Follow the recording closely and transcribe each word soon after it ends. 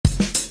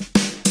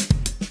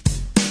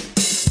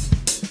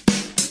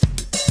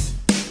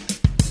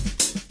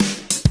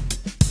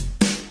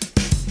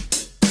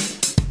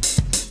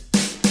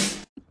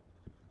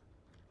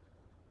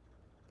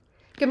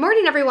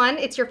morning, everyone.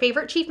 It's your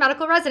favorite chief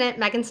medical resident,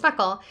 Megan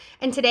Snuckle.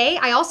 And today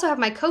I also have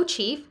my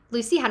co-chief,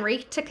 Lucy Henry,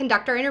 to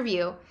conduct our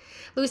interview.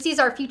 Lucy's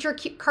our future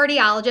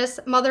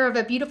cardiologist, mother of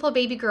a beautiful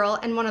baby girl,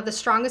 and one of the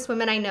strongest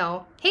women I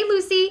know. Hey,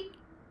 Lucy.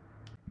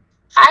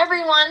 Hi,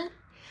 everyone.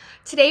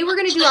 Today we're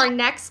going to do our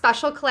next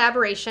special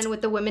collaboration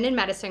with the Women in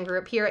Medicine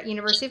group here at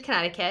University of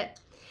Connecticut.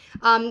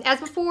 As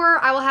before,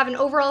 I will have an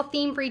overall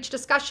theme for each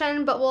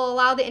discussion, but we'll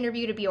allow the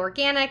interview to be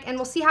organic, and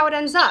we'll see how it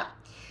ends up.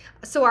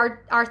 So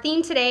our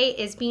theme today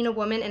is being a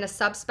woman in a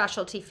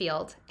subspecialty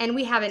field, and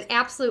we have an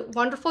absolute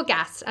wonderful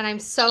guest, and I'm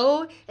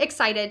so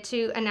excited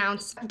to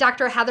announce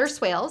Dr. Heather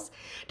Swales.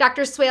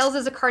 Dr. Swales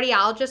is a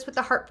cardiologist with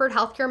the Hartford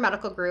Healthcare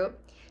Medical Group.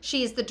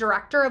 She is the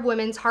director of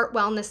Women's Heart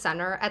Wellness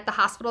Center at the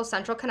Hospital of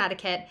Central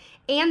Connecticut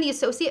and the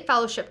Associate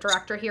Fellowship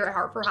Director here at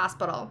Hartford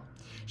Hospital.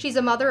 She's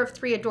a mother of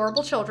 3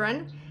 adorable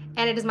children,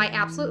 and it is my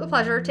absolute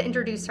pleasure to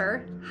introduce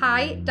her.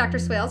 Hi, Dr.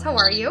 Swales, how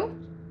are you?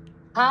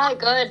 Hi,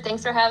 good.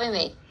 Thanks for having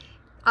me.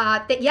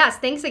 Yes,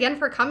 thanks again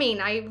for coming.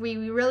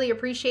 We really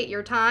appreciate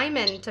your time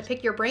and to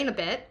pick your brain a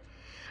bit.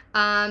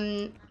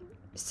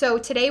 So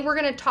today we're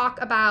going to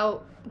talk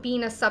about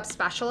being a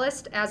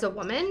subspecialist as a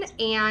woman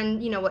and,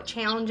 what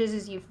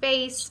challenges you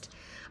faced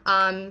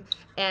and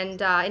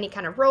any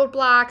kind of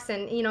roadblocks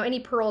and, any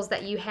pearls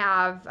that you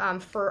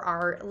have for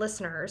our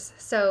listeners.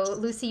 So,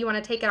 Lucy, you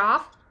want to take it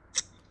off?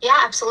 Yeah,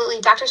 absolutely.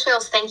 Dr.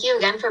 Swales, thank you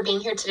again for being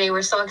here today.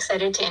 We're so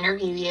excited to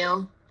interview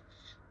you.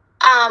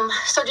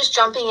 So just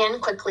jumping in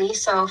quickly.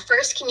 So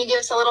first, can you give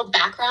us a little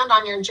background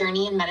on your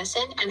journey in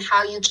medicine and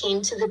how you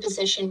came to the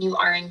position you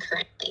are in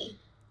currently?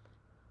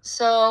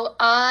 So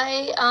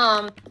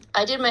I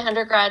did my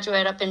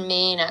undergraduate up in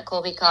Maine at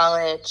Colby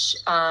College.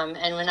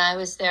 And when I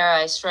was there,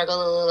 I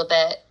struggled a little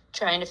bit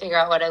trying to figure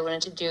out what I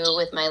wanted to do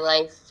with my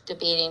life,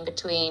 debating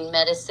between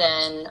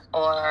medicine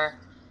or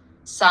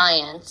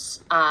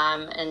science,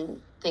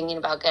 and thinking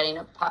about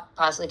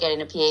possibly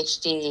getting a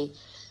PhD.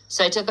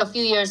 So I took a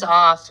few years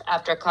off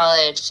after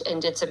college and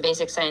did some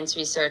basic science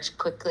research,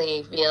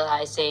 quickly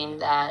realizing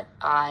that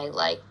I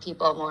like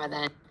people more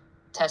than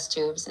test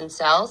tubes and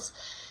cells,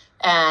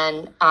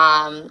 and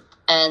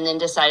then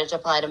decided to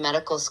apply to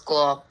medical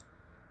school.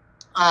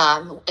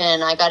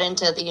 And I got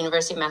into the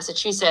University of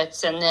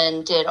Massachusetts and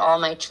then did all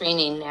my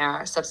training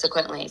there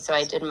subsequently. So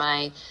I did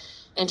my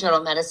internal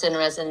medicine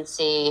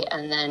residency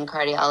and then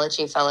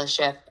cardiology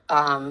fellowship.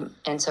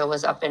 And so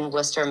was up in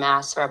Worcester,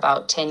 Mass for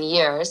about 10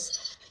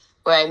 years,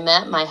 where I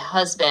met my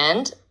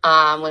husband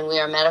when we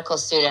were medical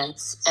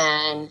students.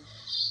 And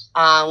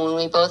when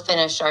we both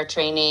finished our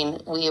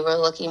training, we were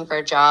looking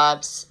for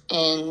jobs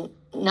in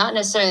not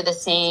necessarily the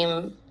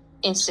same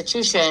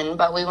institution,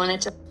 but we wanted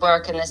to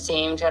work in the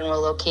same general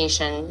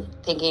location,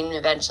 thinking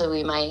eventually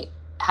we might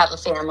have a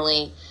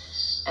family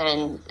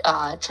and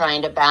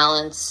trying to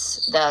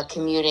balance the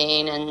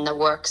commuting and the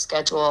work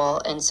schedule.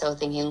 And so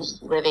thinking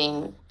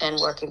living and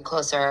working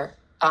closer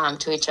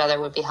to each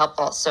other would be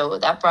helpful. So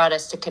that brought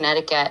us to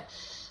Connecticut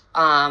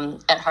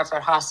at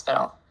Hartford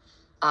Hospital,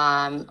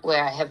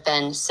 where I have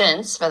been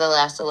since for the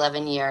last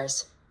 11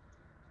 years.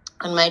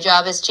 And my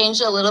job has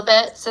changed a little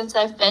bit since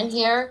I've been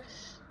here.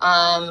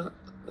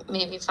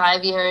 Maybe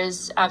 5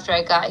 years after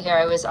I got here,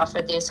 I was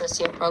offered the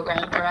Associate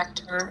Program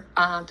Director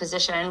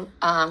position,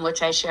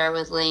 which I share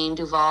with Lane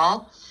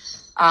Duval.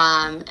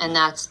 And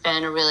that's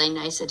been a really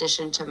nice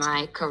addition to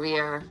my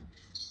career.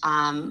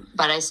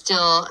 But I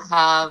still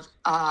have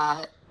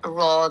a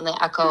role in the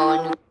Echo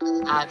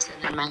and labs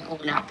and in my own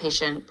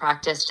outpatient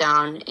practice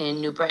down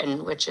in New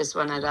Britain, which is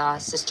one of the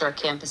sister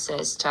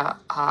campuses to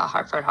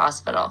Hartford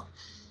Hospital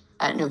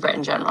at New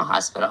Britain General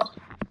Hospital.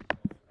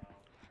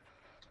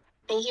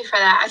 Thank you for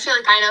that. I feel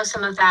like I know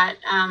some of that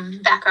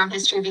background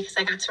history because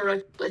I got to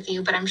work with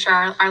you, but I'm sure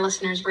our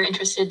listeners were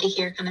interested to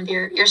hear kind of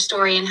your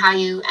story and how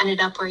you ended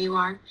up where you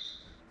are.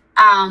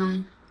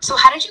 So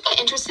how did you get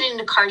interested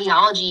into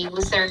cardiology?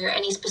 Was there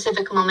any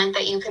specific moment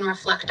that you can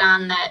reflect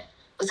on that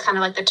was kind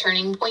of like the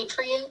turning point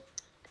for you?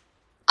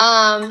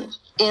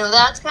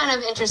 That's kind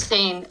of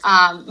interesting.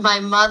 My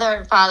mother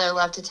and father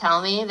loved to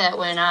tell me that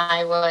when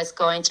I was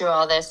going through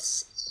all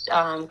this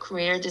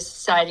career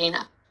deciding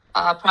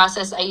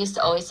process, I used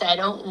to always say, I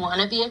don't want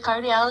to be a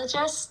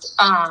cardiologist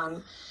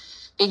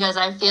because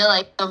I feel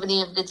like so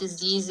many of the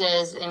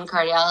diseases in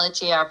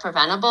cardiology are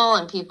preventable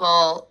and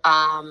people,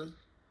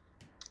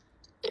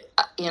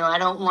 I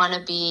don't want to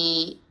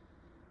be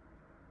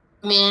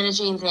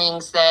managing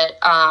things that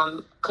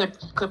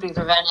could be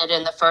prevented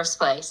in the first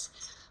place.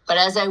 But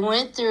as I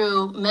went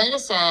through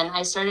medicine,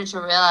 I started to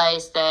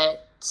realize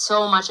that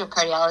so much of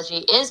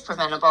cardiology is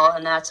preventable,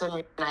 and that's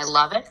when I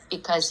love it,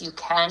 because you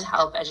can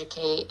help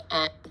educate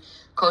and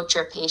coach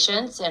your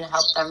patients and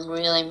help them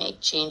really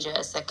make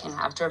changes that can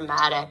have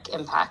dramatic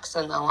impacts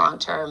on the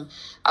long-term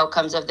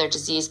outcomes of their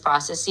disease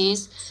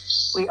processes.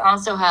 We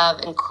also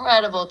have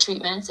incredible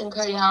treatments in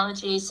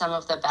cardiology, some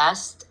of the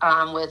best,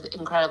 with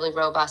incredibly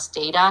robust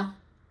data.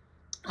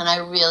 And I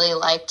really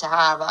like to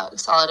have a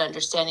solid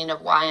understanding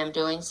of why I'm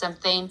doing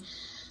something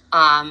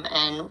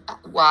and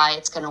why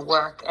it's going to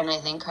work. And I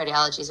think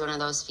cardiology is one of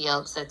those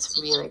fields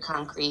that's really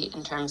concrete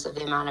in terms of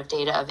the amount of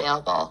data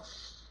available.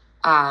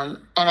 And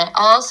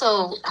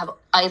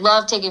I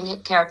love taking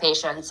care of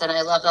patients, and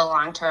I love the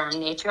long-term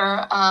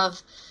nature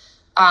of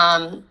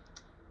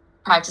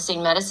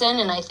practicing medicine.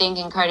 And I think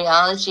in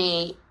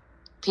cardiology,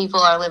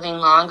 people are living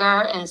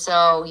longer, and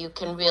so you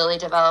can really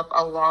develop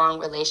a long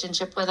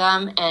relationship with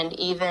them, and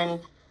even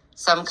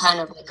some kind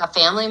of like a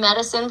family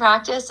medicine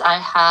practice. I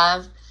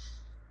have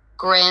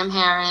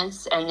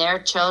grandparents and their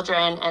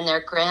children and their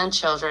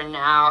grandchildren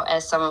now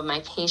as some of my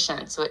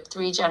patients, with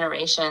 3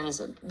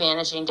 generations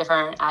managing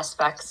different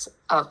aspects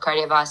of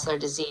cardiovascular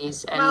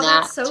disease. And wow,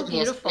 that that's so to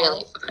me is beautiful.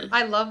 really fun.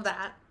 I love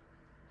that.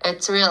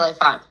 It's really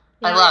fun.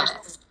 I Yeah. love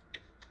it.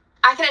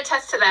 I can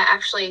attest to that,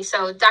 actually.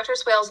 So Dr.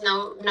 Swales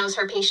knows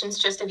her patients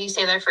just if you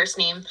say their first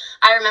name.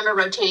 I remember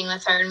rotating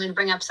with her, and we'd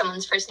bring up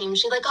someone's first name.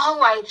 She's like,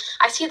 "Oh,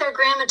 I see their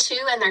grandma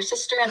too, and their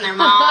sister and their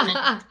mom."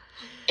 And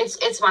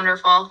it's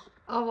wonderful.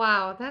 Oh,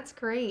 wow, that's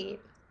great.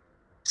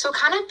 So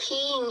kind of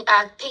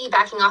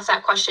piggybacking off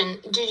that question,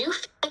 did you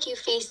feel like you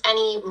faced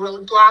any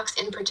roadblocks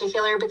in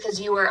particular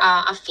because you were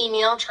a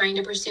female trying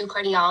to pursue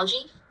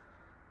cardiology?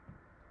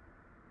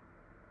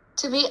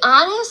 To be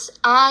honest,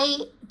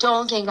 I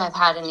don't think I've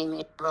had any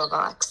major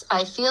roadblocks.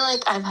 I feel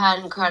like I've had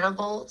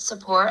incredible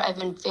support. I've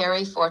been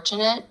very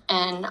fortunate,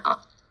 and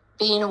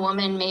being a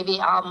woman maybe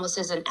almost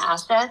is an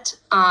asset,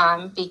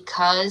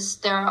 because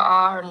there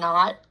are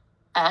not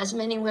as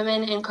many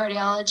women in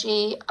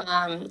cardiology.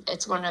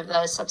 It's one of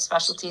the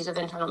subspecialties of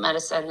internal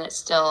medicine that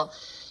still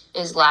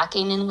is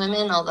lacking in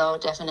women, although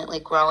definitely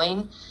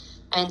growing.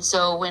 And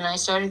so when I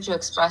started to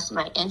express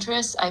my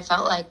interests, I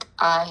felt like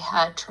I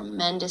had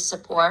tremendous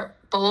support,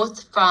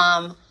 both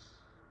from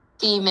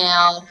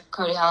female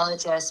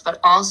cardiologists, but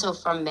also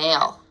from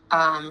male,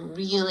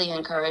 really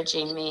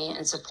encouraging me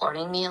and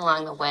supporting me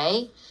along the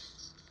way.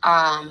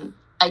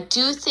 I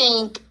do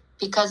think,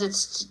 because it's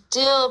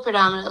still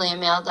predominantly a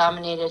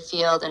male-dominated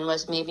field, and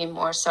was maybe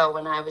more so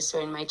when I was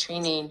doing my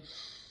training,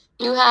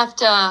 you have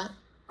to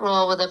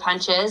roll with the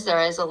punches.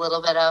 There is a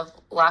little bit of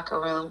locker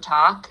room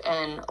talk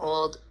and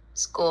old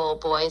school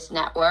boys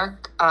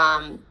network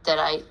that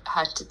I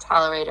had to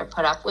tolerate or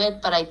put up with,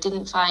 but I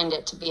didn't find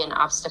it to be an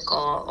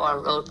obstacle or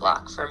a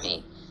roadblock for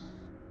me.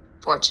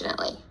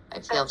 Fortunately, I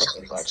feel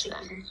very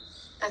fortunate.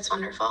 That's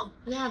wonderful.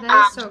 Yeah,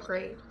 that is so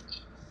great.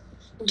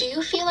 Do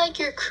you feel like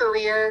your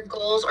career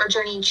goals or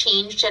journey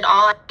changed at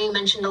all? You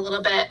mentioned a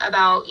little bit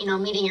about,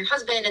 meeting your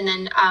husband, and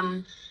then,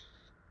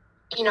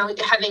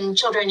 having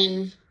children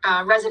in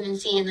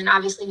residency, and then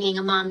obviously being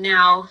a mom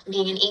now,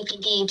 being an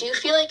APD. Do you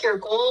feel like your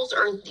goals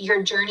or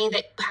your journey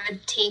that you had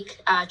to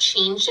take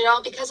changed at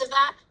all because of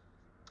that?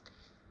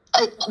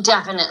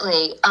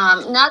 Definitely.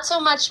 Not so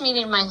much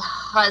meeting my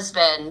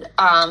husband,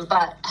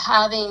 but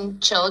having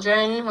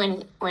children.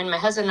 When my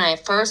husband and I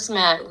first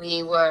met,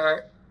 we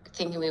were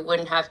thinking we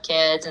wouldn't have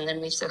kids, and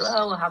then we said,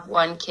 "Oh, we'll have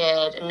 1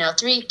 kid," and now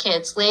 3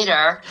 kids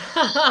later.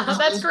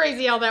 That's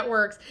crazy how that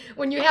works.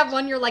 When you have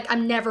one, you're like,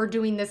 "I'm never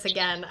doing this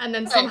again," and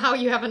then somehow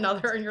you have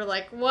another, and you're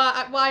like,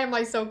 Why am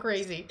I so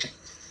crazy?"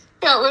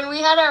 Yeah, when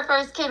we had our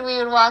first kid, we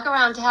would walk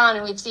around town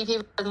and we'd see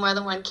people with more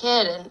than 1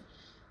 kid, and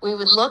we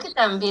would look at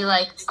them and be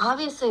like,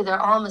 obviously they're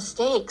all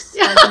mistakes.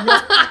 Like, no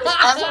one would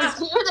ever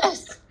do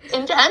this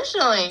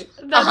intentionally.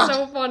 That's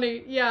so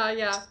funny.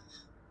 Yeah.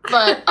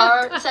 But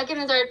our second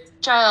and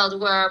third child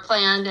were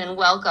planned and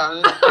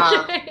welcome.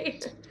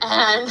 Okay.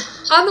 And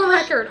on the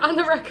record. On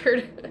the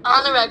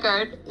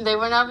record, they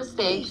were not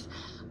mistakes.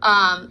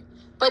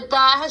 But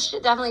that has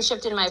definitely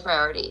shifted my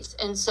priorities.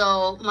 And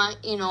so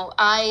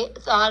I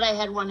thought I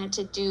had wanted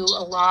to do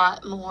a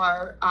lot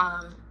more.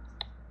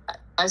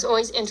 I was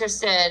always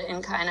interested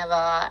in kind of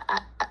a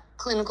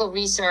clinical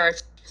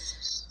research.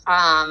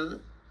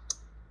 And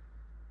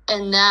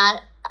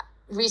that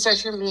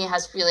research for me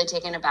has really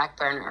taken a back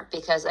burner,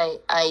 because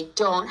I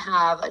don't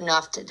have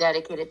enough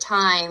dedicated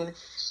time,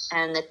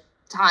 and the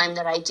time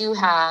that I do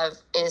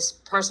have is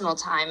personal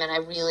time, and I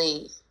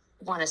really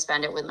want to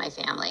spend it with my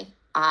family.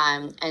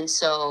 And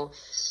so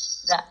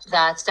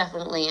that's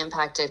definitely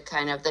impacted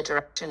kind of the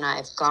direction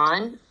I've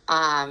gone.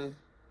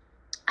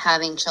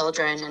 Having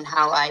children and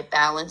how I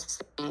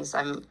balance things,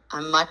 I'm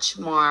much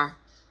more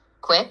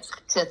quick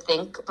to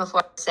think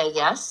before I say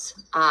yes.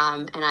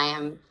 And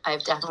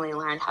I've definitely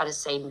learned how to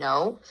say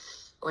no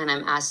when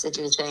I'm asked to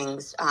do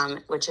things,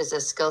 which is a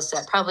skill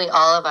set probably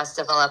all of us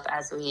develop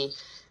as we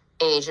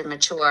age and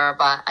mature.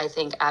 But I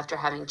think after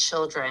having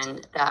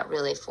children, that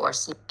really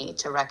forced me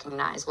to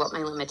recognize what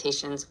my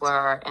limitations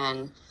were,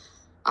 and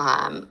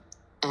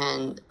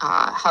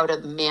how to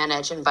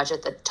manage and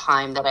budget the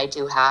time that I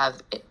do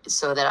have,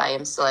 so that I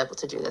am still able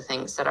to do the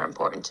things that are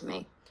important to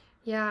me.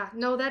 Yeah,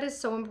 no, that is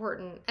so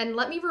important. And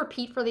let me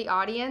repeat for the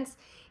audience,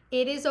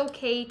 it is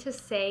okay to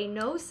say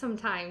no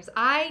sometimes.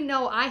 I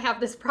know I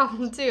have this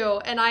problem too.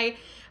 And I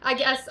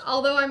guess,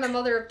 although I'm a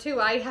mother of 2,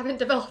 I haven't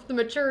developed the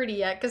maturity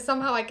yet, because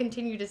somehow I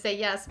continue to say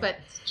yes. But,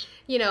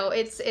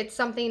 it's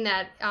something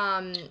that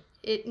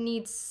it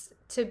needs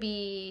to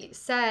be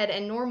said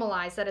and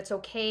normalized, that it's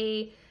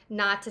okay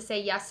not to say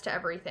yes to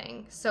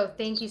everything. So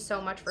thank you so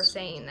much for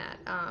saying that.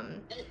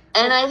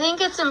 And I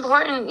think it's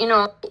important,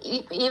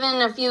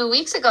 even a few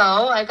weeks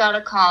ago, I got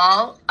a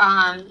call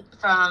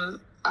from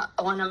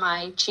one of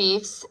my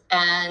chiefs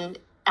and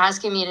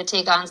asking me to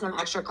take on some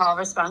extra call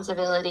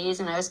responsibilities.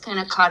 And I was kind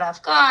of caught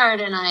off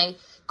guard, and I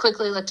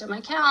quickly looked at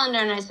my calendar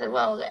and I said,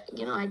 well,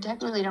 I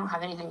technically don't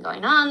have anything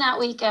going on that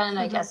weekend.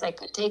 I guess I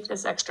could take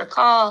this extra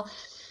call.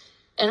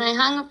 And I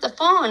hung up the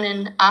phone,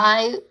 and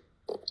I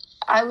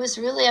was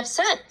really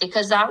upset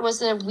because that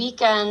was a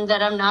weekend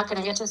that I'm not going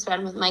to get to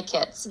spend with my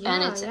kids. Yeah,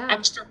 and it's an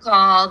extra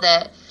call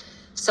that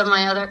some of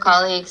my other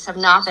colleagues have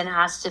not been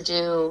asked to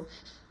do.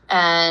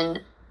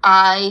 And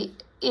I,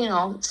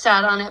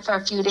 sat on it for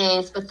a few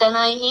days, but then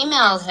I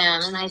emailed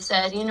him and I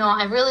said,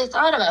 I really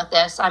thought about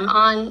this. I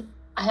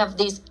have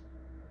these,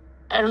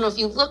 I don't know if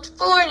you looked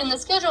forward in the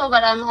schedule,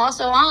 but I'm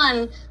also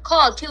on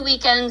call 2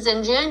 weekends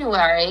in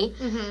January.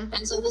 Mm-hmm.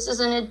 And so this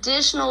is an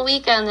additional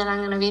weekend that I'm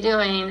going to be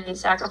doing and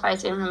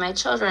sacrificing for my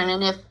children.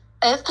 And if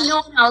no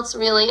one else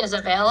really is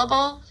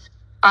available,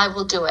 I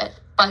will do it.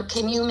 But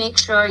can you make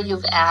sure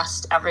you've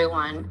asked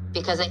everyone?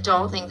 Because I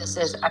don't think this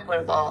is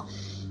equitable.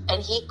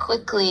 And he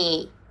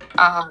quickly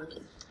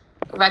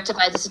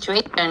rectified the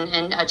situation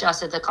and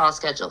adjusted the call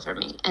schedule for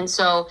me. And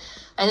so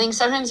I think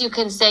sometimes you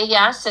can say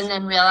yes and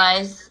then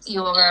realize you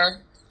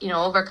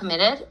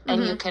overcommitted,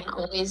 and you can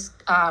always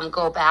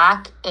go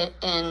back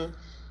and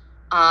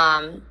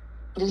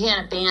you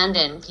can't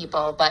abandon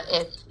people, but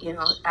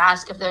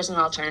ask if there's an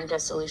alternative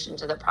solution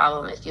to the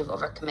problem if you've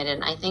overcommitted.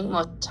 And I think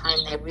most of the time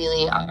they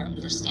really are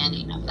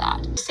understanding of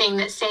that. Saying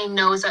that saying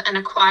no is an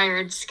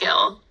acquired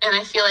skill, and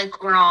I feel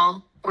like we're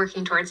all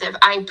working towards it.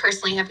 I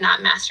personally have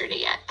not mastered it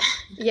yet.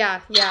 Yeah,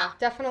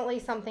 definitely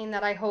something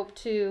that I hope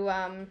to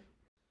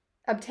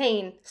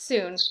obtain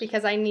soon,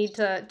 because I need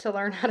to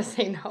learn how to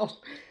say no.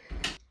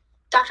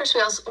 Dr.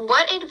 Swales,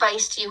 what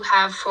advice do you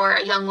have for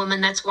a young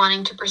woman that's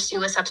wanting to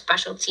pursue a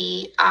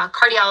subspecialty,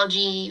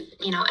 cardiology,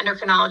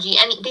 endocrinology,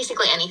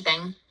 basically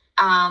anything,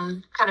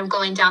 kind of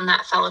going down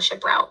that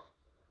fellowship route?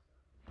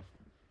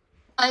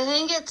 I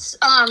think it's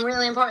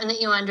really important that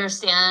you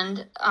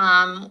understand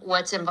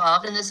what's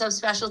involved in the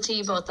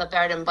subspecialty, both the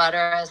bread and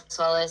butter as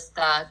well as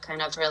the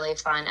kind of really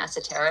fun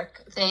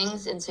esoteric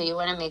things. And so you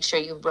want to make sure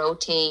you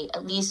rotate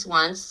at least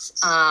once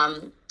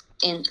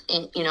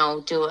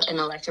do an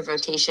elective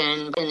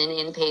rotation in an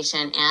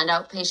inpatient and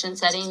outpatient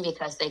setting,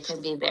 because they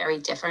can be very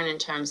different in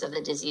terms of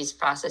the disease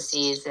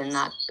processes and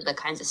the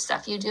kinds of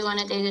stuff you do on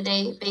a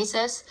day-to-day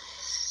basis.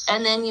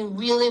 And then you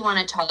really want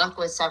to talk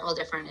with several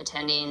different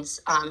attendings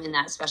in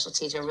that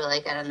specialty to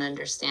really get an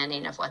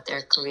understanding of what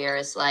their career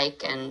is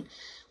like and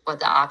what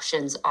the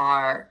options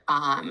are.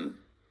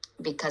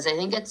 Because I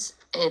think it's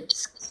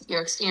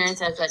your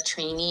experience as a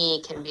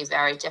trainee can be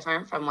very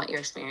different from what your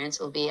experience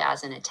will be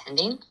as an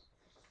attending.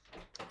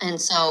 And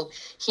so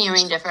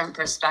hearing different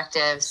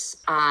perspectives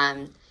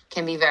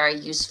can be very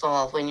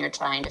useful when you're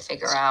trying to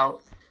figure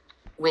out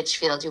which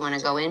field you want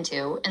to go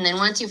into. And then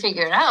once you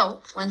figure it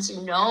out, once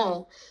you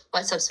know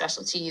what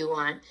subspecialty you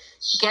want,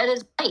 get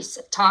advice,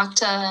 talk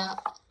to,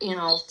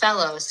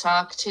 fellows,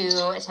 talk to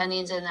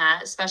attendings in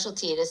that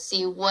specialty to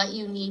see what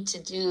you need to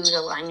do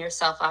to line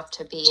yourself up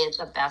to be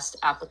the best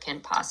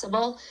applicant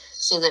possible,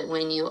 so that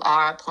when you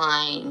are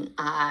applying,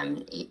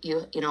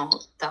 the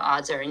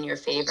odds are in your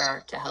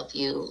favor to help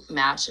you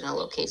match in a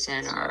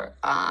location or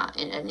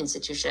in an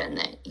institution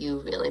that you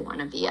really want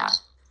to be at.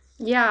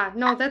 Yeah,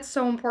 no, that's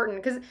so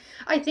important, because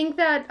I think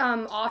that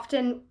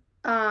often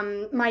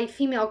my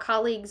female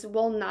colleagues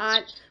will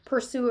not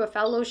pursue a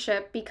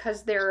fellowship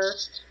because they're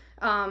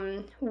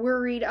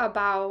worried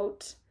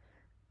about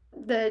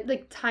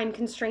the time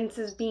constraints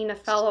as being a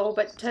fellow,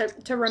 but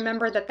to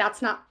remember that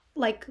that's not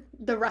like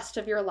the rest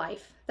of your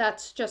life.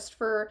 That's just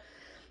for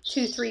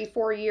 2, 3,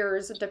 4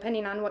 years,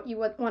 depending on what you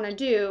want to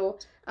do,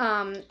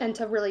 and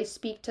to really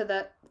speak to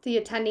the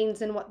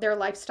attendings and what their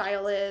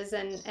lifestyle is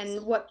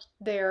and what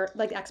their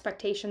like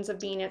expectations of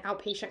being an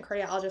outpatient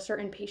cardiologist or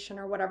inpatient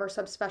or whatever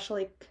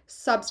subspecialty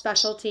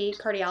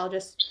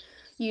cardiologist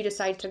you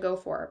decide to go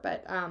for.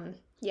 But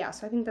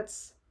so I think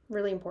that's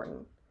really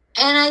important.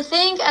 And I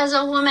think as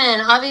a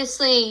woman,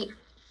 obviously,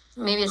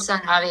 maybe it's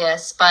not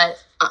obvious,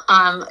 but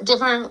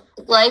different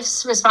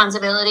life's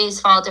responsibilities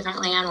fall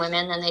differently on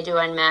women than they do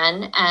on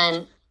men.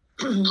 And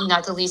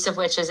not the least of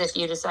which is if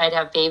you decide to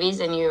have babies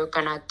and you're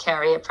going to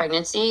carry a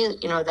pregnancy,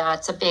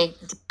 that's a big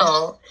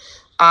deal.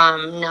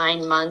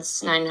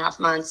 9.5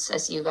 months,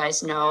 as you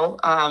guys know,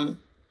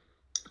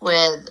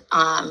 with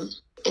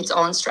its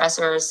own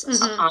stressors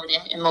on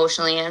it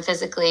emotionally and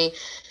physically.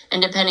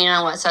 And depending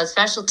on what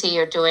subspecialty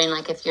you're doing,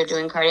 like if you're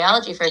doing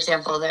cardiology, for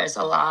example, there's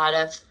a lot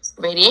of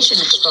radiation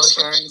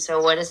exposure. And so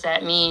what does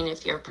that mean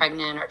if you're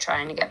pregnant or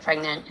trying to get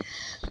pregnant?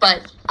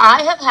 But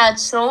I have had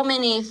so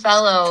many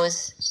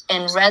fellows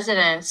and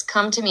residents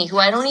come to me who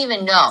I don't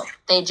even know.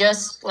 They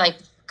just like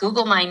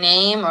Google my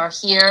name or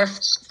hear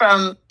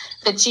from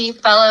the chief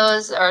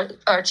fellows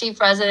or chief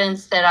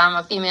residents that I'm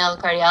a female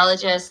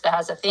cardiologist that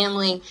has a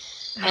family.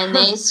 and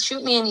they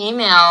shoot me an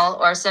email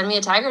or send me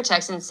a Tiger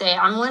text and say,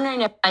 I'm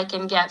wondering if I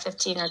can get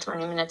 15 or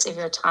 20 minutes of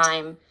your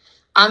time.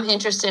 I'm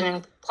interested in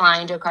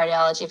applying to a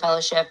cardiology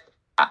fellowship.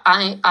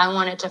 I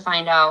wanted to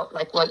find out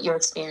like what your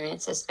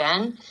experience has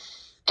been.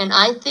 And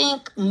I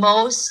think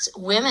most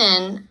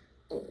women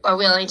are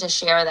willing to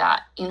share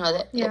that,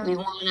 that we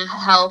want to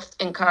help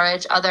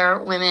encourage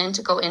other women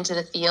to go into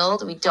the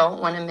field. We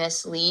don't want to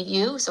mislead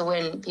you. So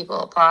when people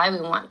apply, we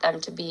want them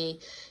to be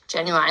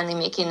genuinely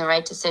making the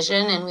right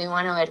decision, and we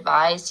want to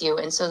advise you.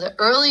 And so the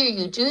earlier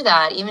you do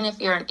that, even if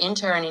you're an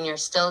intern and you're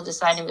still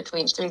deciding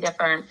between 3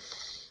 different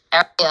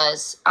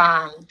areas,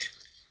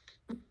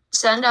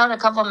 send out a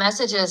couple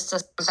messages to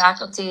some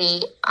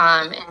faculty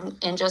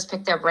and just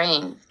pick their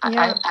brain.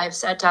 Yeah. I've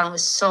sat down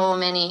with so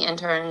many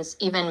interns,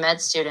 even med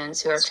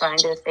students, who are trying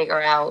to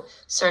figure out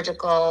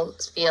surgical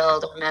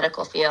field or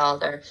medical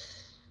field or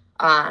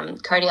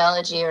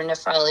cardiology or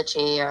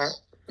nephrology or,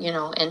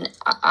 and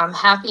I'm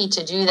happy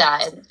to do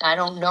that. And I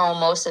don't know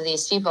most of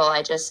these people.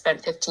 I just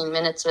spent 15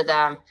 minutes with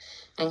them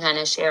and kind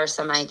of share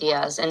some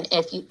ideas. And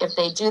if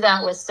they do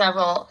that with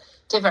several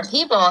different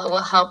people, it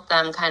will help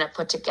them kind of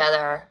put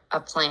together a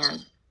plan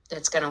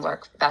that's going to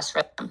work best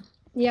for them.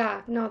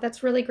 Yeah, no,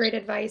 that's really great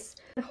advice.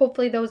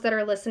 Hopefully those that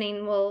are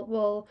listening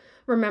will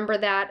remember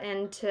that,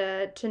 and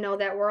to know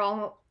that we're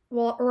all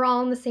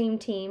on the same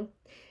team,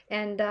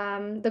 and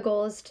the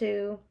goal is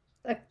to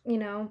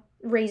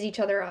raise each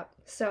other up.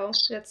 So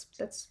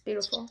that's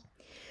beautiful.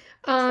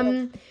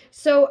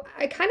 So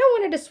I kind of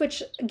wanted to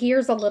switch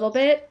gears a little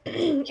bit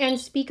and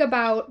speak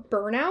about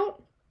burnout.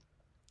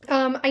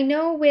 I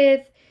know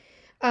with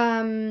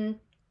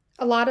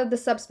a lot of the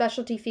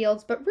subspecialty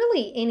fields, but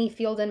really any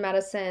field in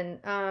medicine,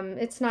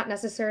 it's not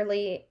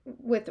necessarily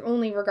with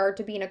only regard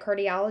to being a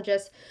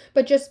cardiologist,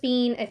 but just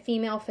being a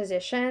female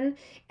physician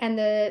and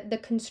the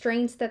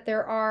constraints that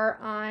there are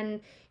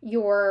on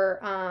your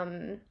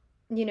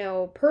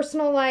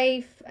personal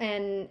life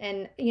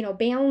and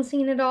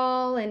balancing it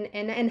all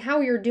and how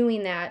you're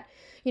doing that.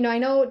 I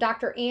know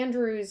Dr.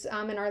 Andrews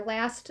in our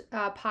last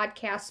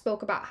podcast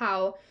spoke about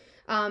how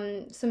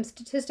some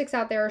statistics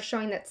out there are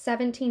showing that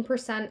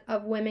 17%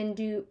 of women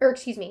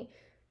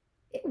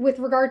with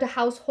regard to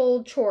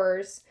household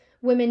chores,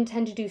 women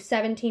tend to do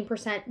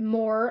 17%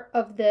 more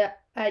of the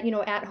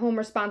at-home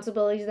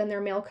responsibilities than their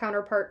male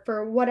counterpart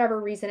for whatever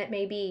reason it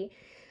may be.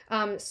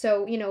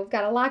 So we've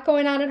got a lot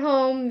going on at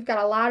home. We've got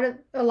a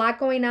lot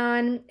going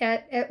on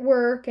at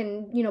work,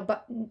 and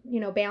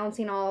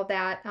balancing all of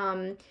that.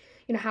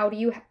 How do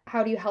you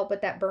help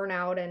with that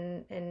burnout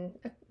and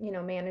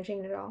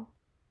managing it all?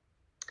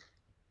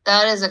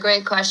 That is a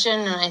great question,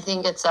 and I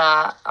think it's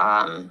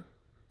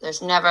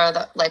there's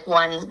never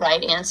one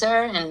right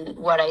answer, and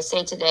what I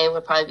say today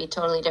would probably be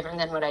totally different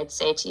than what I'd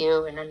say to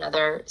you in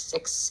another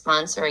 6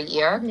 months or a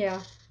year. Yeah.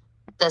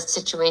 The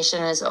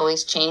situation is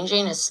always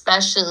changing,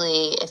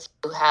 especially if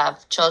you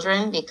have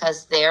children,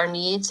 because their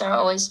needs are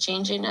always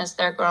changing as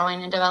they're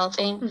growing and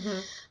developing.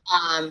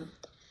 Mm-hmm.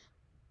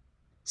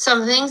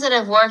 Some things that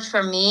have worked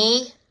for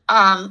me,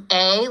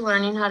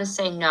 learning how to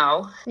say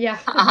no. Yeah.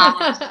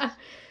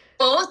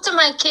 Both to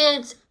my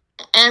kids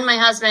and my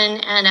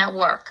husband and at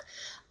work.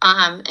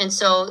 And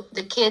so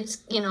the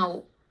kids,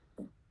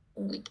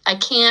 I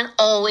can't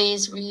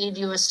always read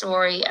you a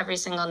story every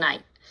single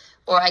night,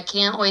 or I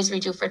can't always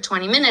read you for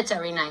 20 minutes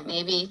every night.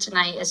 Maybe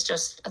tonight is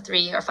just a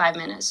 3 or 5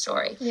 minute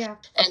story. Yeah.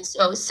 And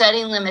so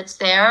setting limits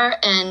there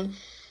and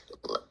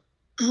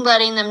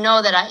letting them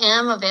know that I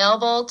am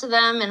available to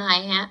them and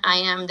I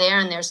am there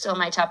and they're still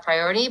my top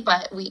priority,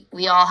 but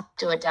we all have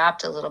to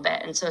adapt a little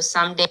bit. And so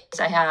some days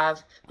I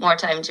have more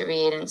time to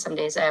read and some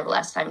days I have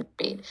less time to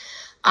read.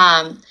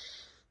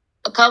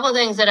 A couple of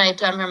things that I've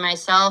done for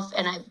myself,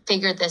 and I've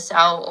figured this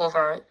out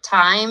over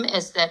time,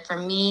 is that for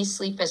me,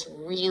 sleep is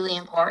really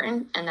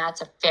important, and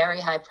that's a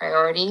very high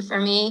priority for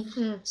me.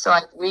 So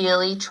I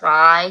really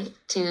try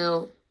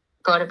to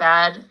go to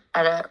bed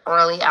at an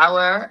early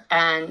hour,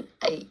 and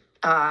I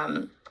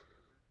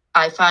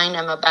find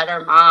I'm a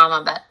better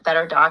mom, a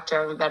better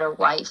doctor, a better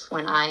wife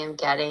when I am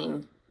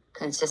getting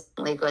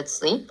consistently good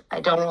sleep.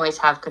 I don't always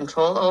have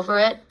control over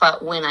it,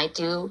 but when I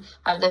do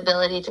have the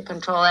ability to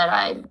control it,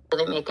 I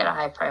really make it a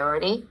high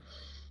priority.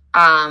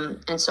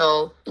 And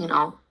so,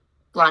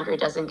 laundry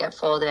doesn't get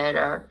folded,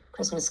 or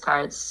Christmas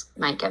cards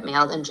might get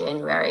mailed in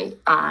January.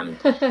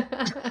 But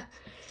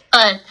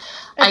at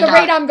the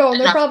rate I'm going,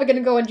 they're probably going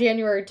to go in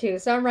January too.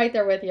 So I'm right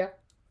there with you.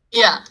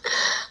 Yeah.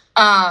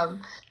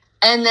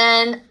 And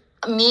then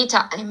me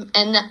time.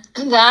 And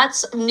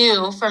that's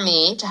new for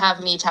me to have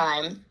me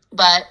time.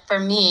 But for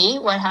me,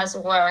 what has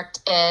worked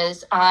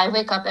is I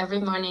wake up every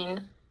morning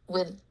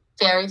with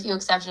very few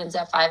exceptions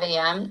at 5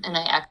 a.m. and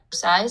I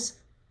exercise.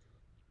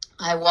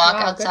 I walk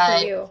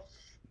outside, or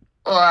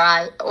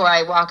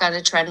I walk on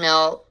a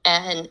treadmill,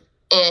 and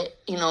it,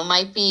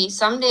 might be,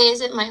 some days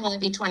it might only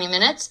be 20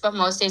 minutes, but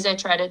most days I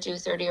try to do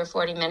 30 or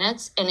 40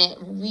 minutes, and it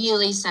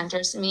really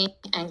centers me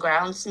and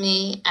grounds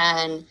me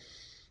and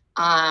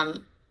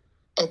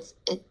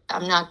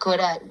I'm not good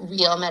at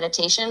real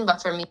meditation,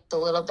 but for me it's a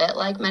little bit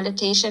like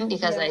meditation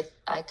because Yeah.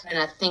 I kind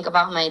of think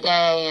about my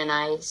day and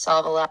I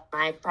solve a lot of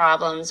my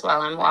problems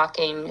while I'm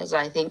walking as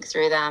I think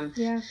through them.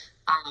 Yeah.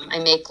 I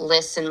make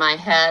lists in my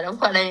head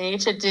of what I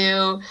need to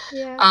do.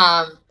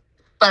 Yeah.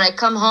 But I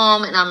come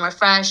home and I'm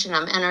refreshed and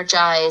I'm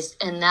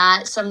energized, and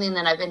that's something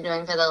that I've been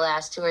doing for the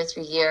last 2 or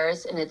 3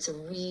 years, and it's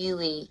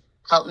really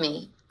helped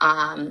me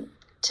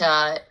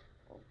to,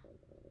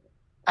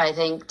 I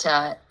think,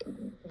 to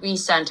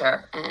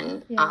recenter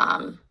and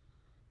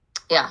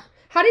Yeah.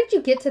 How did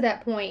you get to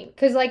that point?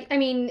 Because, like, I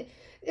mean,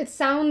 it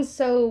sounds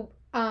so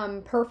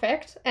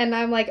perfect, and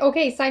I'm like,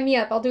 okay, sign me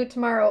up. I'll do it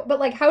tomorrow. But,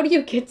 like, how do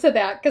you get to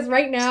that? Because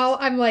right now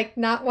I'm like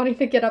not wanting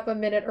to get up a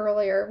minute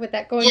earlier with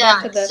that going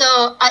back to the.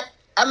 So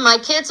my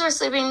kids were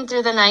sleeping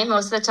through the night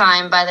most of the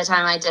time by the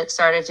time I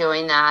started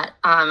doing that.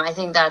 I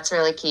think that's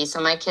really key.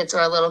 So my kids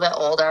were a little bit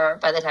older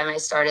by the time I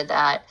started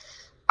that.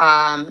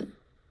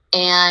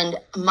 And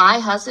my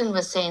husband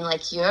was saying,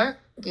 like, you're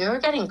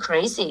getting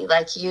crazy.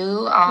 Like,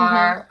 you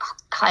are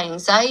high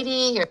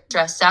anxiety, you're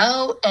stressed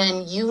out,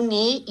 and you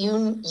need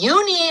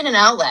an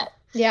outlet.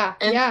 Yeah.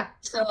 And yeah.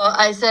 so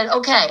I said,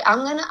 okay,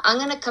 I'm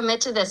gonna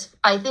commit to this.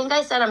 I think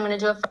I said I'm gonna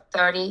do it for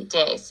 30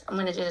 days. I'm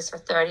gonna do this for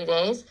 30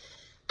 days.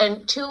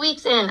 And 2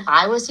 weeks in,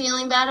 I was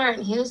feeling better,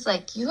 and he was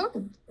like, you're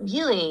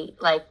really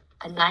like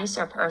a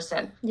nicer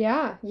person.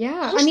 Yeah.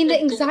 Yeah. I mean, the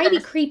anxiety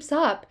creeps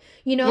up.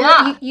 You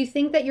know, you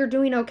think that you're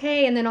doing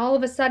okay, and then all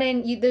of a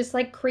sudden there's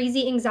like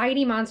crazy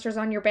anxiety monsters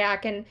on your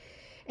back, and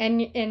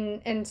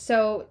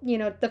so, you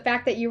know, the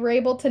fact that you were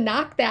able to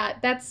knock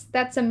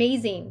that's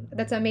amazing.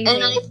 That's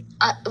amazing.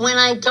 And when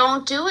I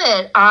don't do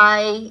it,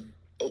 I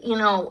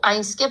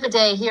skip a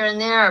day here and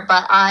there,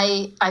 but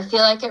I feel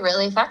like it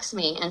really affects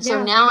me. And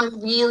so now I'm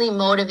really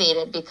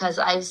motivated because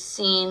I've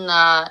seen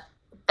the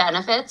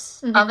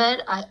benefits of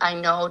it. I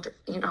know,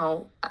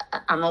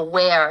 I'm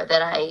aware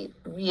that I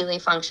really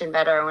function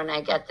better when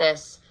I get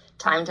this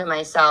time to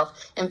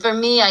myself. And for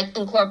me, I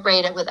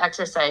incorporate it with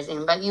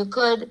exercising, but you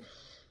could,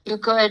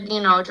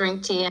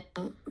 drink tea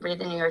and read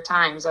the New York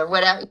Times or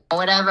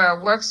whatever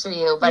works for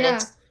you.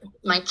 But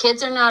my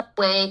kids are not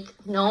awake.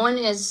 No one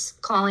is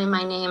calling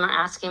my name or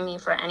asking me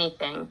for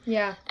anything.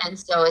 Yeah. And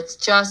so it's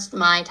just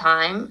my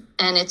time,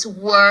 and it's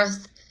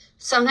worth.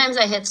 Sometimes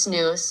I hit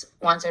snooze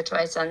once or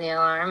twice on the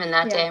alarm, and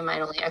that day I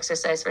might only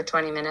exercise for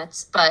 20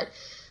 minutes. But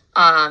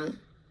I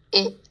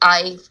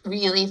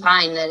really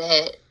find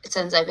that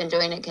since I've been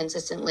doing it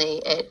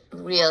consistently, it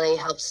really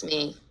helps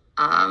me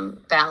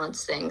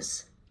balance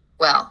things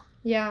well.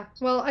 Yeah.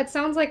 Well, it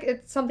sounds like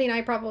it's something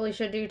I probably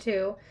should do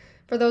too.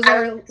 For those that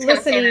are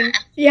listening.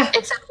 Yeah.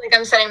 It sounds like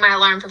I'm setting my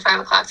alarm for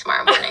 5 o'clock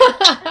tomorrow morning.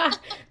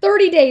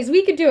 30 days.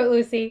 We could do it,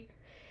 Lucy.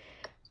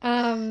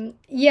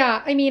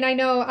 Yeah. I mean, I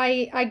know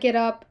I get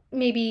up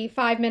maybe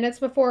 5 minutes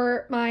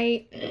before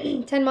my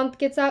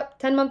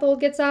 10-month-old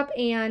gets up,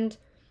 and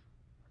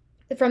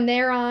from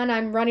there on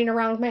I'm running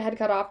around with my head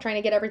cut off trying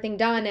to get everything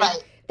done, and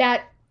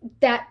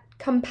that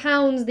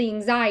compounds the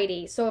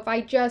anxiety. So if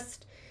I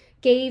just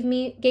gave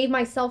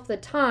myself the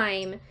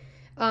time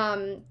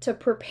to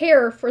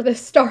prepare for the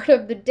start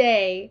of the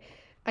day,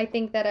 I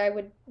think that I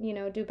would,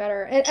 do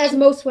better, as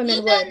most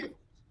women would.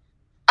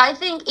 I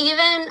think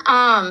even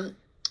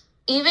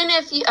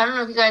if I don't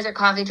know if you guys are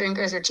coffee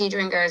drinkers or tea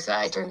drinkers.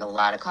 I drink a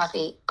lot of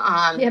coffee.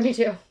 Yeah, me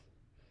too.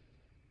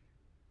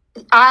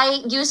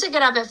 I used to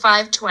get up at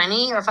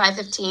 5:20 or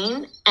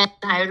 5:15, and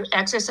I would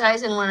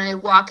exercise. And when I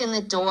walk in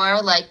the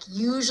door, like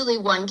usually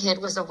one kid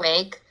was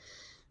awake,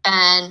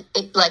 and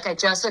I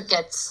just would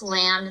get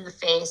slammed in the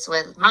face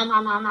with mom,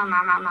 mom, mom, mom,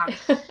 mom, mom, mom.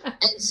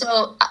 And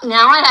so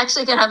now I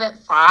actually get up at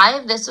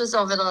 5. This was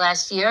over the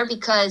last year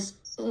because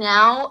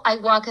now I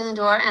walk in the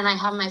door and I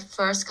have my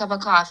first cup of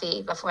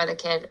coffee before the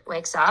kid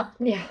wakes up.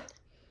 Yeah.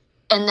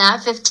 And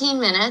that 15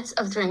 minutes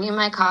of drinking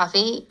my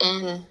coffee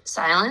in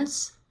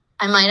silence,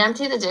 I might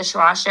empty the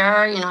dishwasher,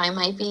 I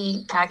might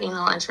be packing the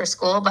lunch for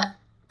school,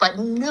 but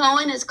no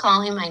one is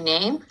calling my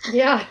name.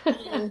 Yeah.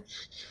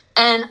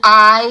 And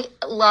I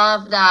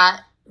love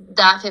that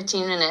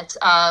 15 minutes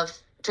of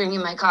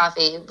drinking my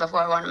coffee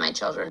before one of my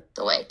children is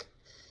awake.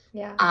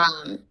 Yeah.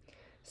 I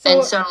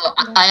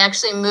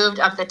actually moved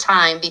up the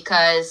time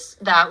because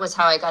that was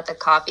how I got the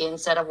coffee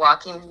instead of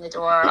walking in the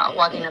door,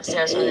 walking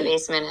upstairs from the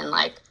basement and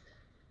like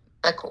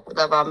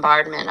the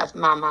bombardment of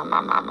mom, mom,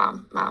 mom, mom,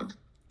 mom, mom.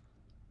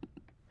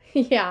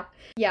 Yeah.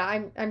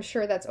 Yeah, I'm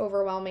sure that's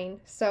overwhelming.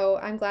 So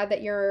I'm glad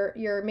that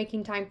you're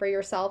making time for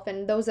yourself,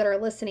 and those that are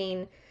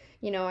listening,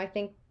 I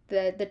think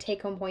the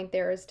take home point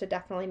there is to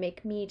definitely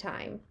make me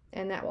time,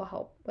 and that will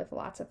help with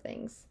lots of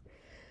things.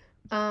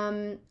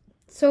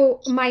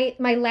 So my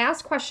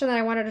last question that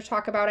I wanted to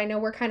talk about, I know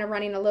we're kind of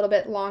running a little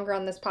bit longer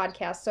on this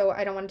podcast, so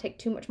I don't want to take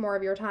too much more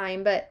of your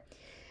time, but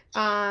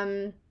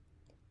I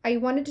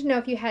wanted to know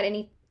if you had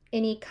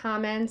any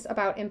comments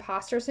about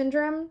imposter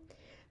syndrome.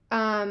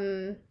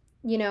 I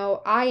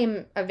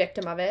am a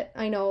victim of it.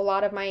 I know a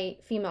lot of my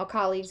female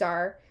colleagues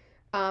are.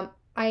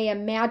 I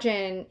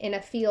imagine in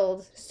a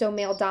field so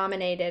male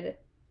dominated,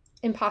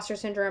 imposter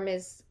syndrome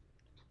is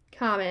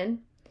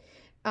common.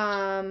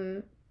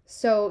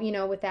 So,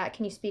 with that,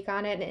 can you speak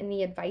on it and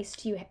any advice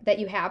that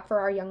you have for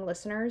our young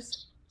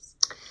listeners?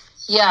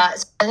 Yeah,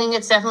 I think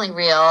it's definitely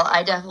real.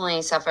 I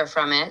definitely suffer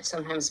from it,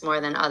 sometimes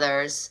more than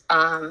others.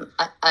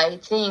 I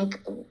think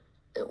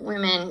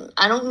women,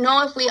 I don't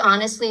know if we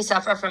honestly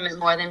suffer from it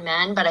more than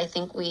men, but I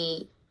think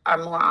we are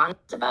more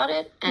honest about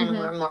it and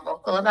we're more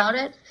vocal about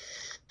it.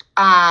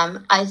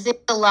 I think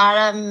a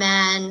lot of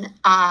men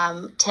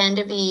tend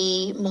to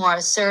be more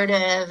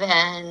assertive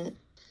and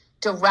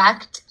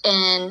direct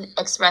in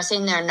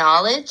expressing their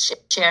knowledge,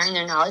 sharing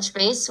their knowledge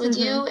base with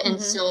you. And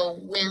so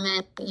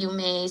women, you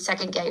may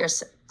second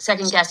guess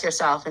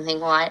yourself and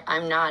think, well,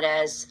 I'm not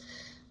as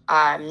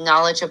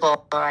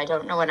knowledgeable, or I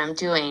don't know what I'm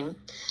doing.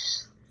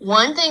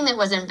 One thing that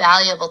was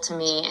invaluable to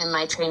me in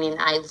my training,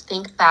 I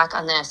think back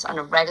on this on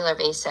a regular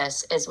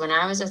basis, is when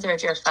I was a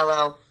third year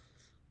fellow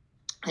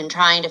and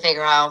trying to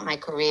figure out my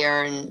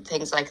career and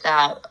things like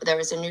that. There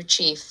was a new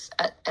chief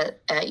at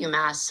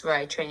UMass where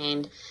I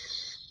trained.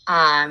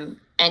 And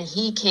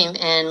he came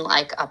in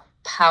like a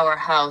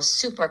powerhouse,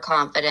 super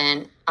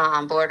confident,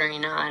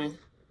 bordering on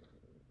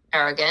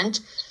arrogant.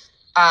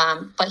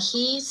 But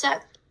he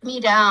set me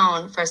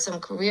down for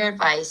some career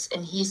advice,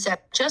 and he said,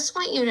 just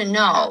want you to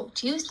know,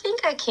 do you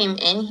think I came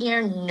in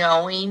here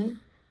knowing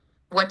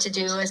what to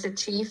do as the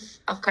chief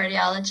of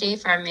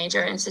cardiology for a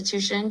major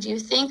institution? Do you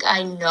think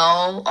I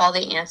know all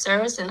the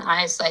answers? And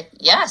I was like,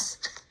 yes.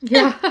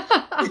 Yeah,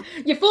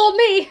 you fooled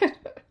me.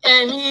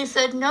 And he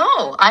said,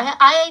 no,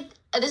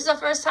 this is the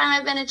first time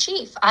I've been a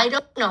chief. I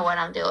don't know what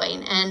I'm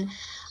doing. And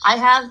I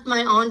have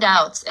my own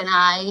doubts, and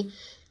I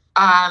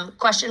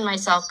question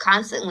myself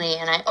constantly.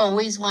 And I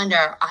always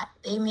wonder,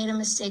 they made a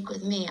mistake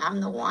with me.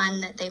 I'm the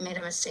one that they made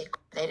a mistake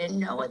with. They didn't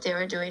know what they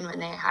were doing when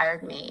they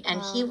hired me.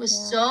 And he was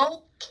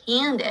so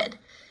candid.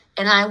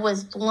 And I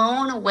was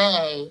blown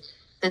away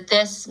that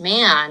this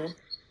man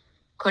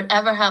could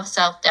ever have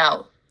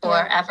self-doubt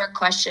or ever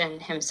question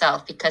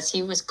himself, because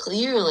he was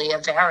clearly a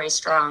very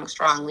strong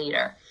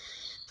leader.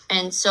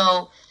 And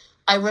so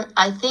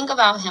I think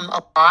about him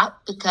a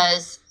lot,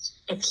 because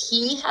if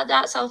he had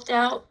that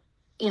self-doubt,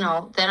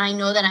 then I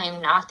know that I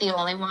am not the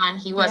only one.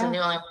 He wasn't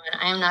the only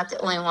one. I am not the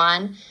only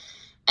one.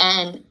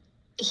 And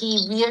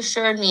he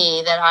reassured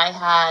me that I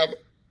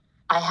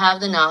have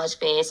the knowledge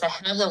base, I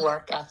have the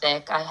work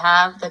ethic, I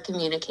have the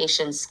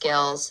communication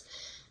skills.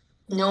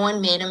 No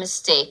one made a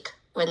mistake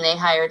when they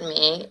hired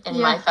me in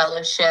my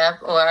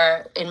fellowship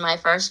or in my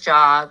first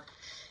job.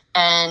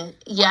 And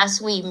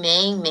yes, we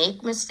may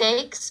make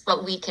mistakes,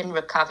 but we can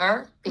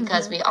recover,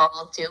 because we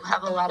all do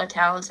have a lot of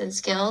talents and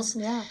skills.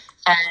 Yeah.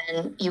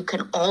 And you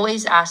can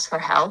always ask for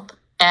help.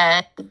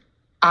 And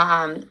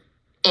I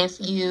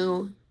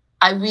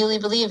really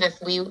believe if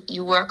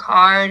you work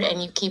hard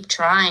and you keep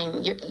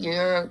trying,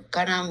 you're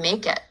gonna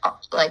make it.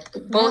 Like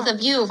both of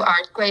you are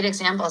great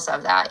examples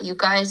of that. You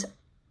guys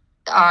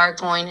are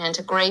going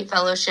into great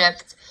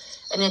fellowships,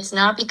 and it's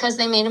not because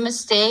they made a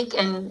mistake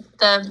and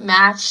the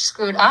match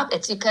screwed up.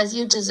 It's because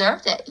you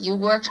deserved it. You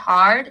worked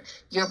hard.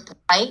 You're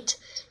bright.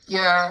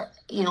 You're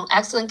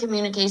excellent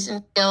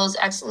communication skills,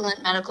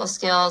 excellent medical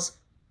skills,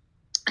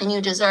 and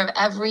you deserve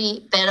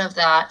every bit of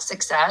that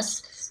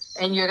success.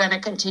 And you're going to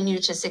continue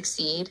to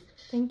succeed.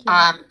 Thank you.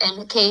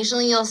 And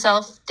occasionally you'll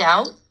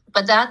self-doubt,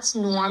 but that's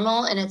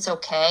normal and it's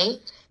okay.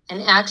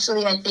 And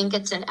actually, I think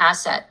it's an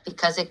asset,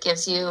 because it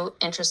gives you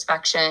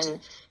introspection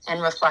and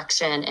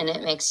reflection, and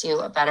it makes you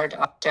a better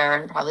doctor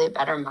and probably a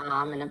better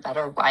mom and a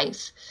better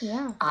wife.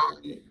 Yeah.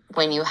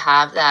 When you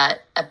have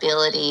that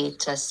ability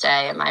to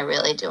say, am I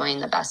really doing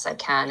the best I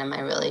can? Am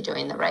I really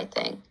doing the right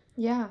thing?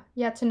 Yeah.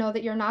 Yeah. To know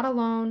that you're not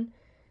alone,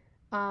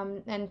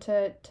 and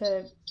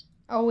to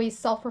always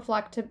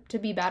self-reflect to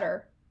be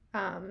better.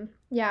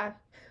 Yeah.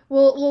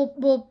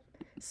 We'll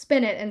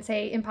spin it and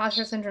say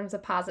imposter syndrome is a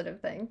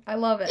positive thing. I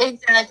love it.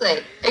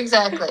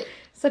 Exactly.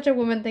 Such a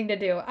woman thing to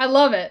do. I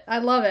love it.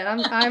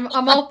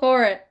 I'm all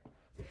for it.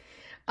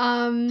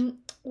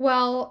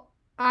 Well,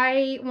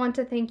 I want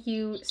to thank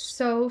you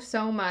so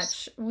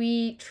much.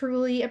 We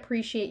truly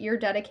appreciate your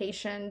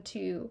dedication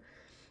to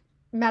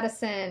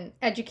medicine,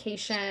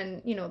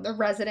 education, the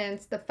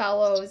residents, the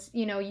fellows.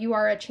 You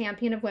are a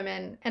champion of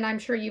women, and I'm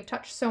sure you've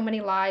touched so many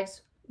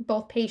lives,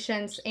 both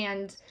patients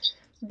and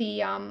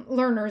the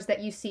learners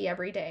that you see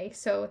every day.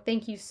 So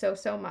thank you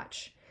so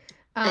much.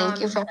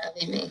 Thank you for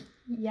having me.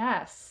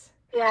 Yes.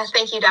 Yeah,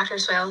 thank you, Dr.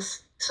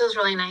 Swales. This was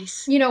really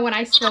nice. When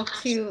I spoke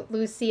to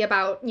Lucy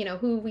about,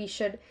 who we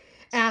should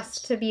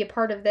ask to be a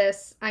part of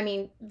this, I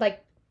mean,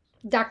 like,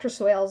 Dr.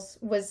 Swales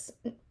was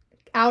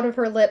out of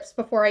her lips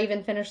before I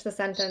even finished the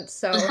sentence.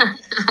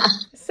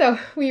 So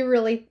we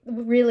really,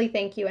 really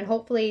thank you. And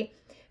hopefully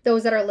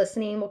those that are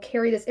listening will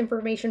carry this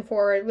information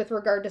forward with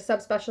regard to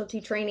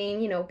subspecialty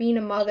training, being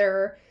a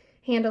mother,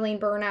 handling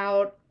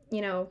burnout,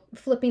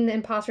 flipping the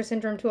imposter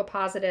syndrome to a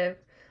positive,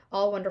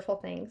 all wonderful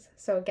things.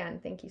 So again,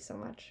 thank you so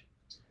much.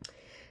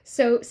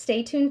 So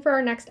stay tuned for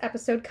our next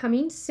episode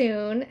coming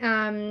soon.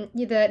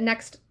 The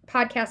next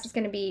podcast is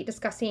going to be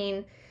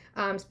discussing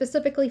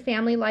specifically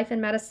family life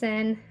and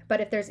medicine.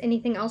 But if there's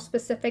anything else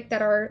specific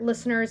that our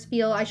listeners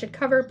feel I should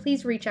cover,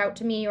 please reach out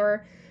to me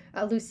or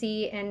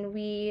Lucy, and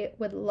we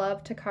would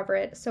love to cover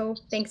it. So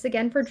thanks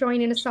again for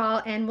joining us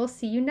all, and we'll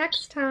see you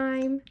next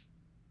time.